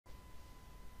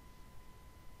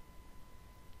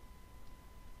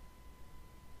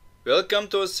Welcome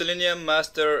to Selenium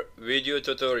Master video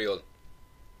tutorial.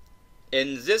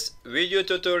 In this video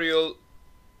tutorial,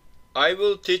 I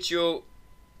will teach you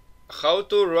how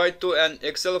to write to an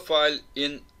Excel file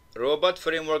in Robot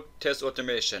Framework Test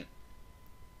Automation.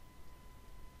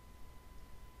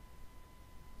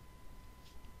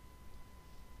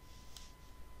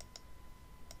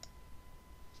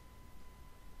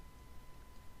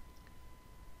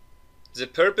 The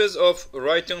purpose of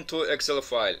writing to Excel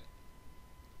file.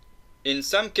 In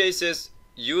some cases,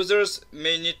 users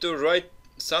may need to write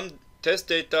some test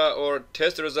data or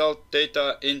test result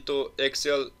data into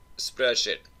Excel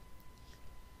spreadsheet.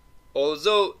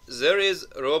 Although there is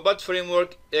Robot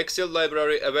Framework Excel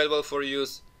library available for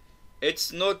use,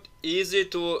 it's not easy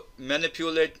to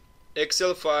manipulate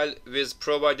Excel file with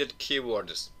provided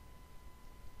keywords.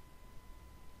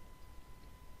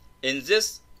 In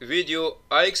this video,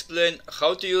 I explain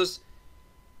how to use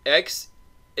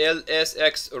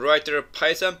XlsxWriter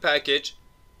Python package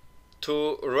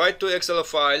to write to Excel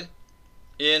file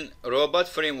in Robot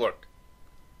Framework.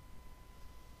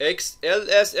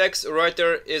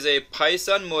 XlsxWriter is a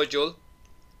Python module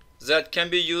that can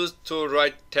be used to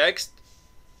write text,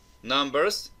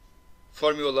 numbers,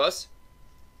 formulas,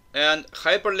 and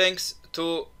hyperlinks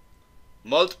to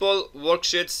multiple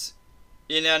worksheets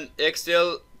in an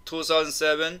Excel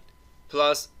 2007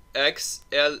 plus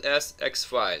XlsX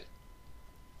file.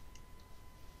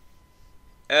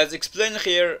 As explained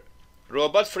here,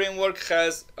 Robot Framework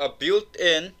has a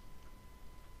built-in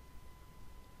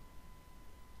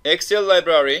Excel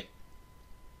library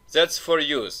that's for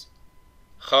use.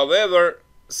 However,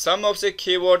 some of the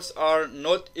keywords are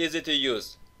not easy to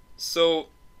use. So,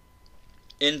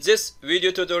 in this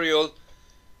video tutorial,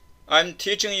 I'm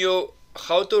teaching you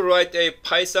how to write a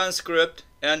Python script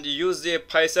and use the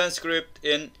Python script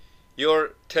in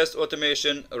your test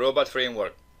automation Robot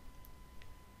Framework.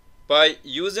 By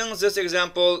using this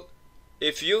example,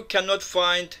 if you cannot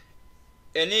find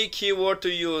any keyword to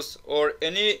use or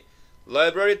any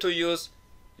library to use,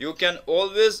 you can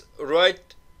always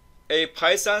write a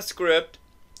Python script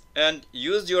and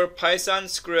use your Python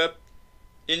script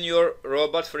in your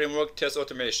Robot Framework test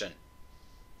automation.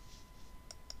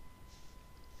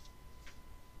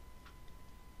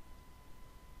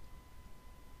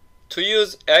 To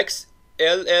use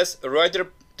XlsWriter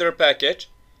package,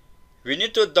 we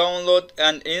need to download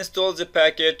and install the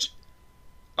package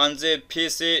on the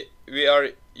PC we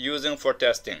are using for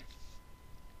testing.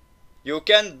 You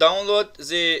can download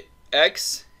the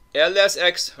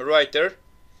XlsxWriter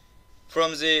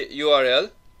from the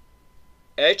URL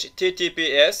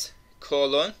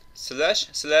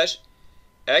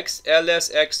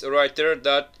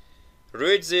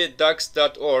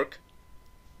https://xlsxwriter.readthedocs.org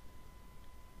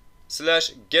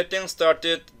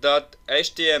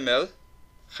 /gettingstarted.html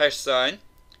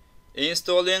 #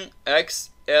 installing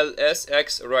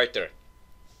XlsxWriter.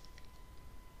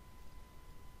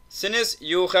 Since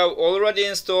you have already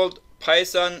installed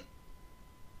Python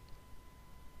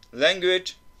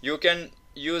language, you can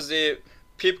use the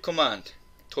pip command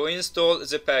to install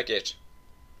the package.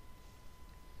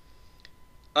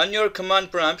 On your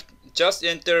command prompt, just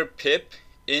enter pip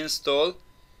install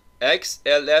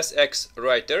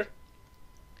XlsxWriter.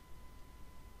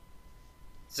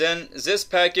 Then this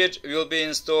package will be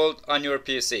installed on your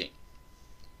PC.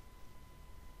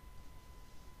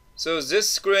 So this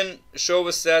screen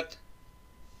shows that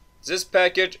this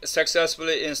package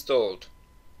successfully installed.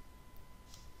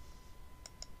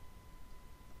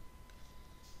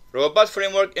 Robot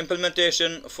Framework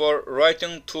implementation for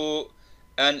writing to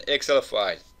an Excel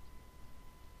file.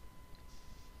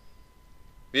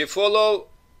 We follow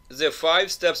the 5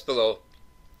 steps below.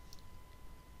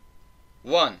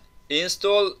 1.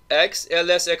 Install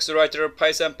XlsxWriter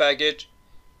Python package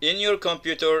in your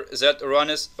computer that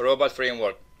runs Robot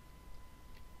Framework.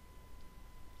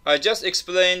 I just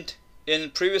explained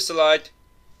in previous slide,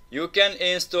 you can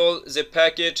install the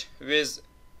package with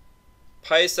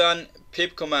Python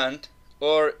pip command,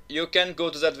 or you can go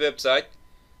to that website,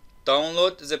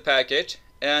 download the package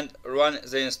and run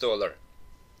the installer.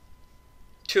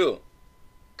 2.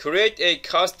 Create a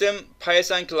custom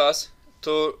Python class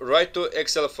to write to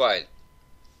Excel file.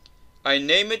 I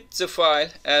name it the file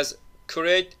as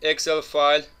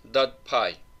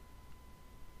createexcelfile.py.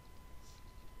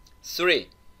 3.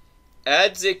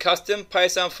 Add the custom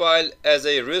Python file as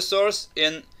a resource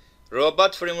in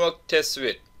Robot Framework Test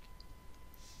Suite.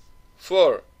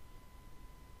 4.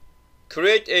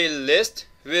 Create a list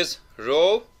with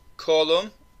row,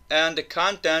 column, and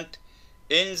content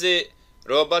in the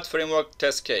Robot Framework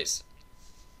test case.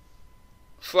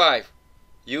 5.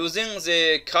 Using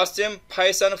the custom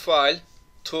Python file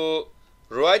to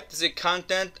write the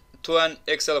content to an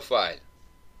Excel file.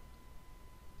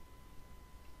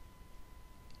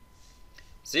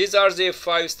 These are the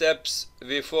 5 steps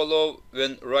we follow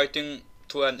when writing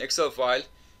to an Excel file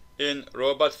in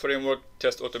Robot Framework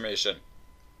Test Automation.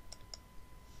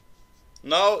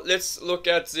 Now let's look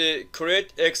at the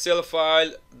create Excel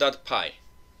file.py.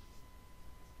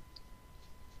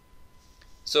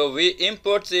 So we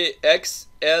import the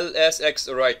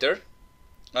XlsxWriter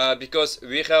because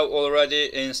we have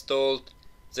already installed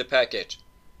the package.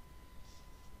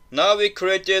 Now we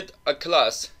created a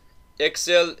class,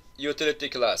 Excel utility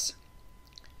class.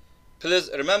 Please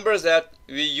remember that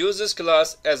we use this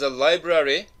class as a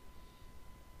library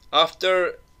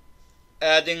after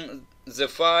adding the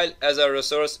file as a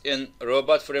resource in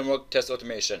Robot Framework Test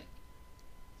Automation.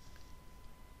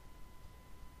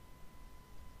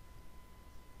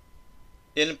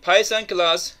 In Python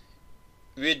class,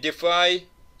 we define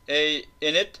a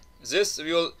init. This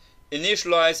will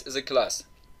initialize the class.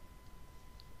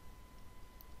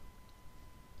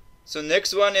 So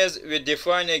next one is we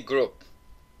define a group.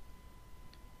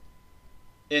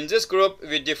 In this group,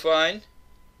 we define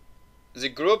the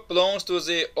group belongs to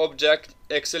the object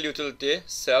Excel utility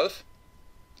self.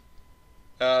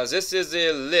 This is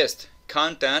the list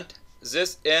content.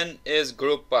 This n is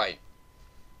group by.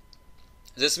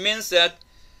 This means that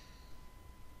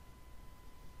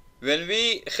when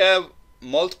we have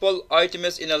multiple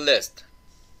items in a list,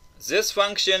 this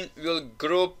function will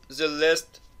group the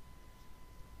list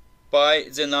by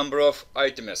the number of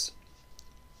items.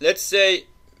 Let's say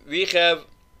we have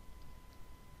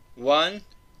 1,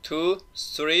 2,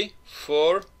 3,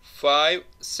 4, 5,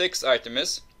 6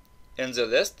 items in the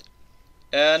list,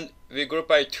 and we group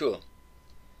by 2.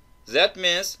 That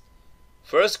means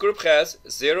first group has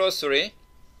 0, 3,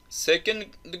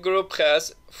 second group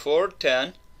has 4,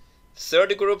 10,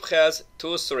 third group has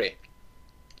 2, 3.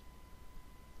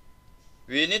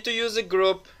 We need to use a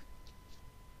group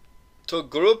to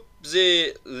group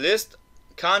the list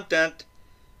content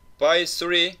by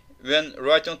 3 when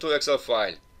writing to Excel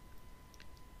file,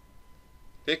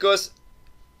 because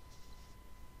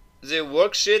the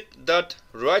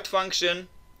worksheet.write function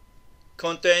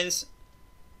contains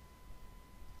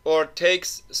or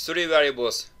takes 3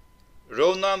 variables: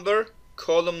 row number,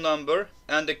 column number,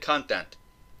 and the content.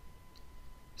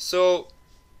 So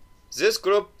this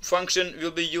group function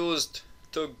will be used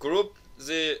to group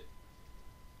the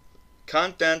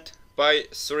content by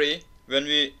 3 when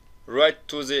we write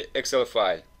to the Excel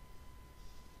file.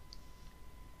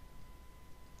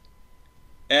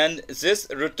 And this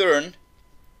return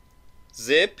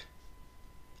zip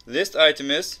list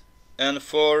items and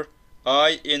for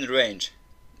I in range.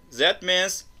 That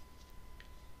means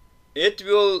it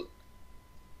will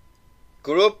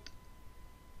group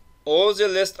all the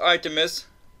list items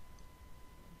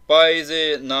by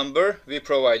the number we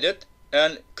provided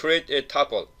and create a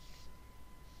tuple.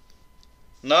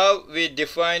 Now we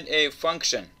define a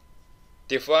function.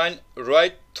 Define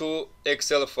write to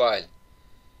Excel file.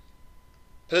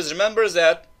 Please remember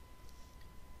that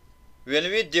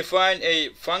when we define a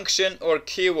function or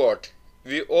keyword,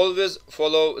 we always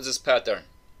follow this pattern.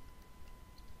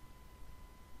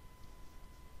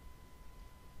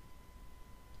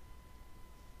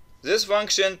 This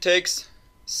function takes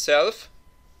self,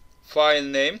 file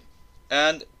name,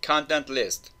 and content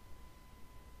list.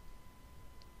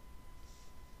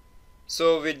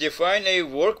 So we define a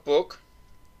workbook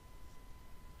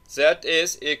that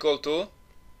is equal to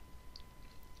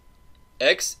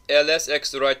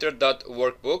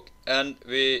XlsxWriter.workbook, and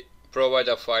we provide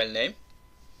a file name.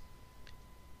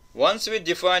 Once we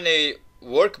define a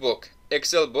workbook,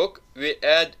 Excel book, we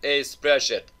add a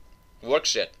spreadsheet,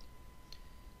 worksheet.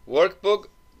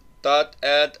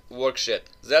 Workbook.add worksheet.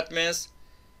 That means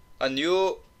a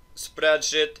new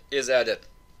spreadsheet is added.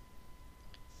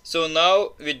 So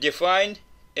now we define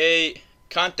a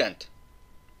content.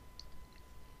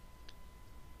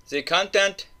 The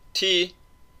content T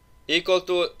equal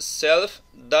to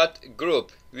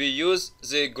self.group. We use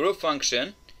the group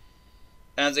function,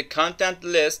 and the content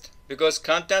list, because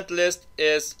content list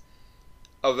is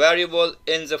a variable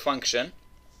in the function,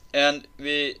 and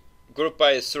we group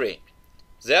by 3.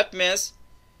 That means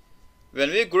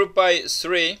when we group by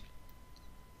 3,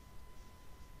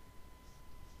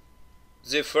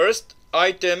 the first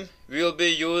item will be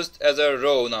used as a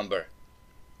row number.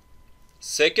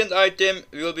 Second item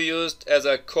will be used as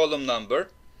a column number,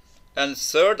 and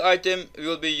third item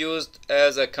will be used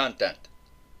as a content.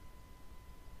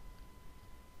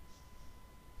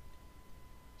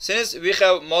 Since we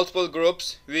have multiple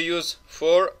groups, we use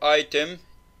 4 items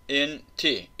in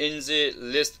T, in the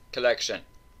list collection.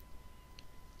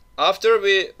 After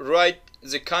we write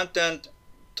the content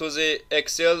to the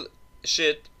Excel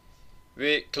sheet,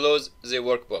 we close the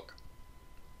workbook.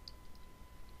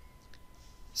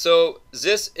 So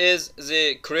this is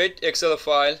the create Excel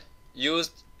file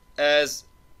used as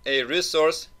a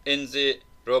resource in the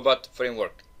robot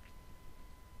framework.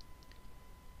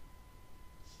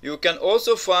 You can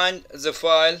also find the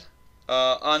file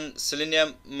on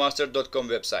seleniummaster.com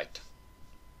website.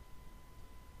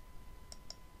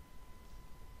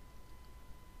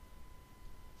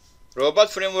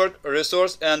 Robot framework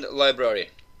resource and library.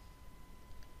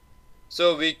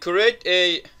 So we create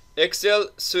a Excel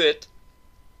suite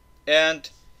and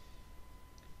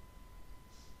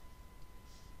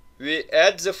we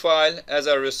add the file as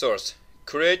a resource.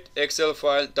 Create Excel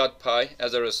file.py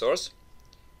as a resource.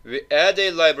 We add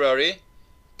a library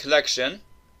collection,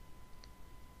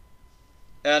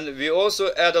 and we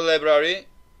also add a library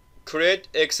create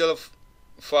Excel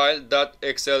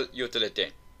file.excel utility.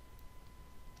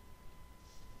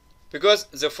 Because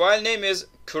the file name is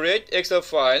create Excel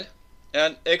file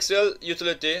and Excel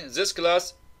utility, this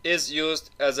class is used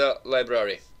as a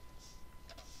library.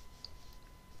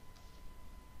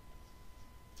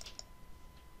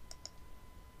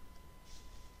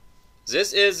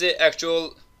 This is the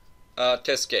actual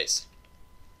test case.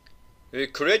 We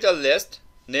create a list,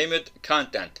 name it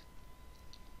content.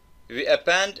 We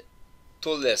append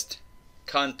to list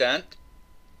content.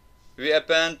 We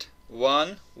append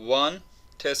 1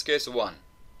 test case 1.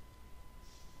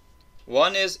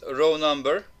 1 is row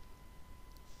number,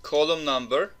 column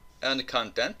number, and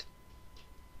content.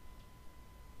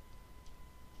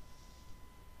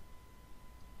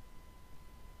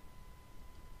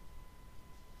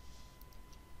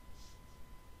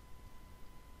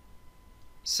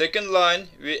 Second line,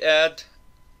 we add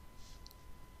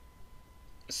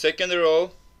second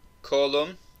row,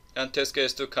 column, and test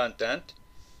case 2 content,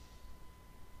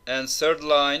 and third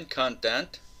line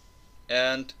content,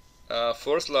 and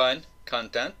fourth line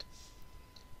content,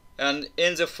 and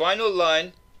in the final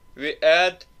line we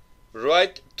add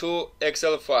write to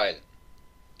Excel file.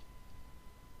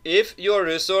 If your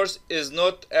resource is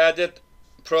not added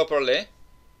properly,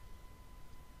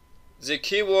 the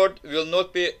keyword will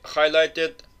not be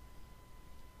highlighted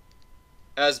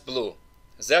as blue.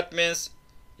 That means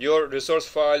your resource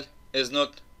file is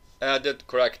not added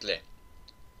correctly.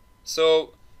 So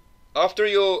after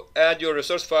you add your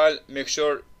resource file, make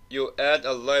sure you add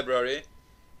a library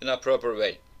in a proper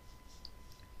way.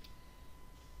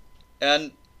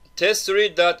 And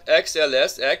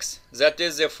test3.xlsx, that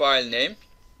is the file name,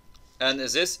 and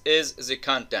this is the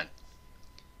content.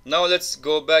 Now let's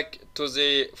go back to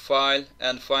the file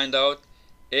and find out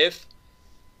if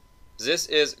this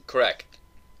is correct.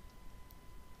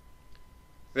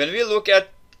 When we look at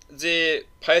the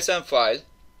Python file,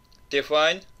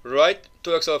 define write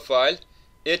to Excel file,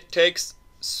 it takes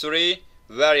 3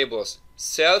 variables.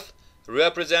 Self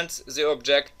represents the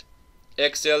object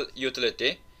Excel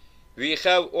utility. We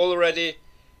have already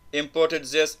imported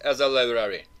this as a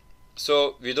library,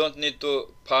 so we don't need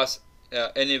to pass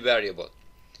any variable.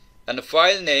 And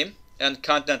file name and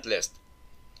content list.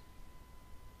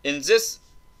 In this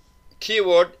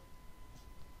keyword,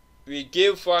 we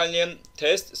give file name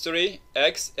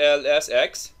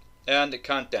test3.xlsx and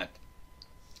content.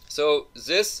 So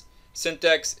this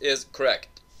syntax is correct.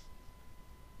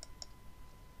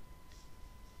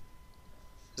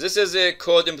 This is a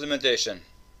code implementation.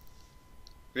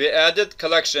 We added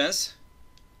collections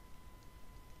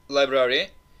library.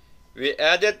 We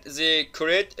added the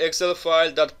create Excel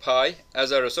file.py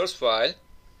as a resource file,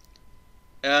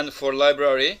 and for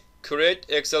library create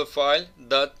Excel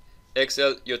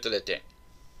file.excel utility.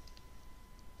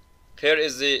 Here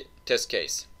is the test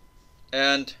case,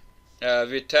 and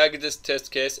we tag this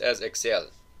test case as Excel.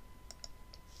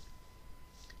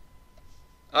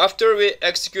 After we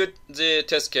execute the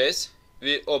test case,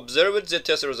 we observe the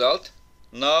test result.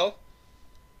 Now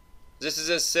this is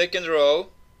the second row,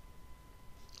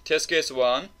 test case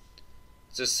 1,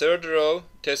 the third row,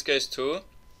 test case 2,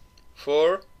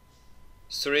 4,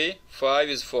 3, 5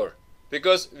 is 4.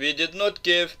 Because we did not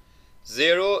give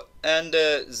 0 and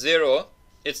 0,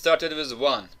 it started with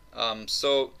 1.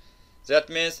 So that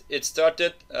means it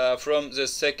started from the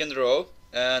second row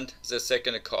and the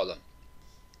second column.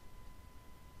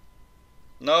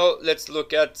 Now let's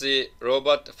look at the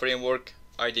robot framework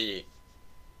IDE.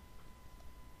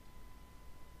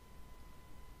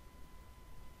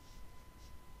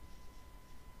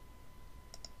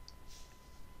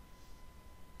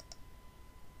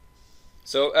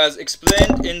 So as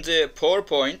explained in the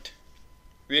PowerPoint,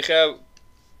 we have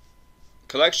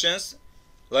collections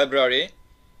library,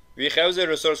 we have the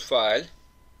resource file,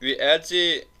 we add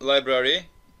the library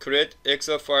create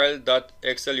Excel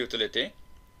file.xl utility.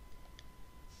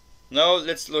 Now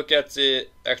let's look at the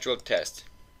actual test.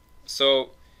 So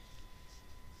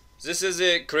this is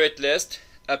a create list,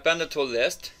 append to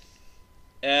list,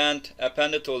 and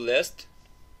append to list,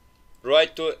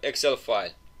 write to Excel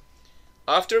file.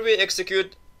 After we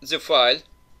execute the file,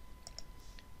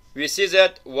 we see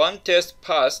that one test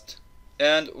passed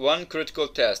and one critical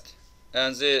test,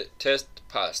 and the test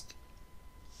passed.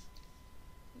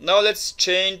 Now let's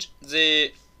change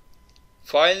the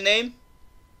file name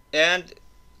and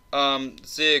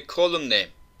the column name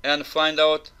and find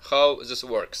out how this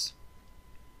works.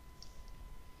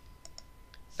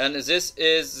 And this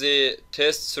is the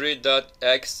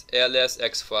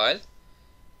test3.xlsx file.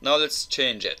 Now let's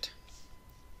change it.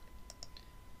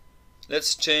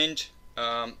 Let's change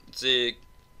the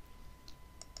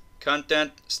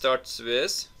content starts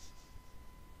with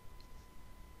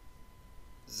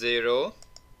 0,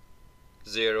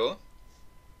 0.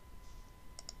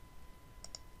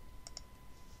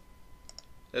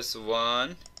 That's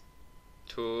 1,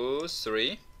 2,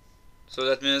 3. So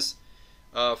that means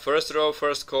first row,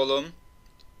 first column,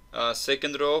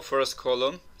 second row, first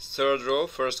column, third row,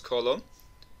 first column.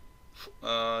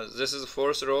 This is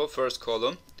fourth row, first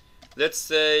column. Let's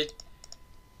say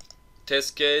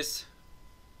test case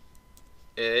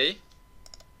A.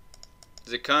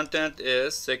 The content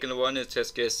is, second one is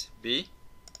test case B.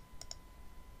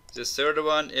 The third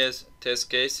one is test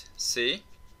case C.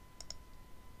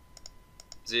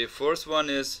 The fourth one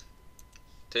is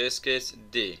test case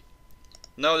D.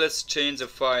 Now let's change the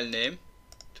file name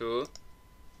to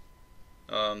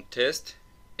test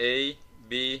A,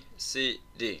 B, C,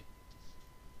 D.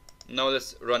 Now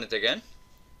let's run it again.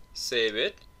 Save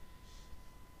it.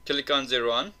 Click on the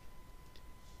run.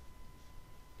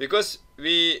 Because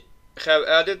we have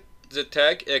added the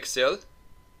tag Excel,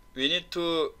 we need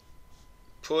to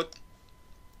put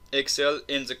Excel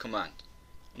in the command.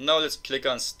 Now let's click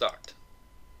on start.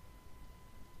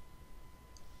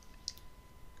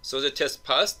 So the test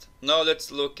passed. Now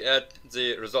let's look at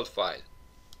the result file.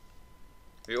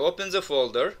 We open the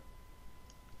folder.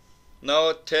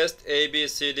 Now test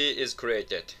ABCD is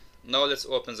created. Now let's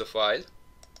open the file.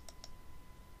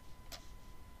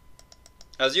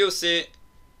 As you see,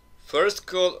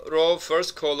 first row,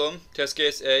 first column, test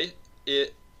case A.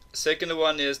 Second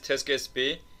one is test case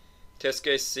B, test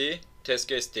case C, test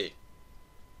case D.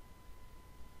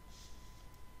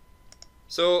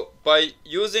 So by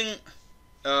using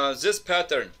this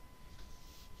pattern,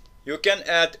 you can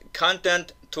add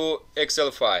content to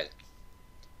Excel file.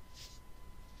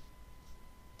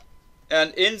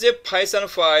 And in the Python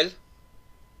file,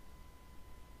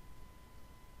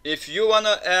 if you want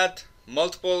to add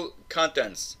multiple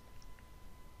contents,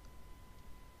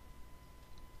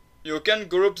 you can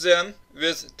group them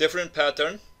with different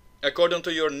pattern according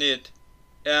to your need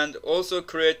and also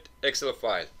create Excel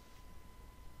file.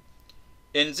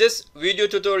 In this video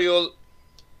tutorial,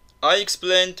 I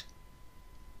explained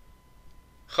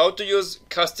how to use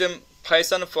custom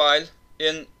Python file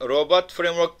in robot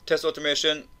framework test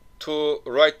automation to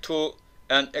write to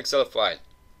an Excel file.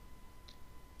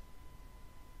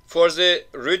 For the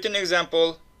written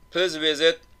example, please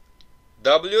visit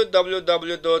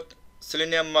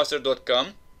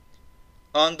www.seleniummaster.com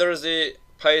under the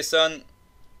Python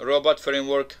robot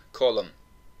framework column.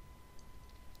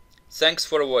 Thanks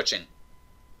for watching.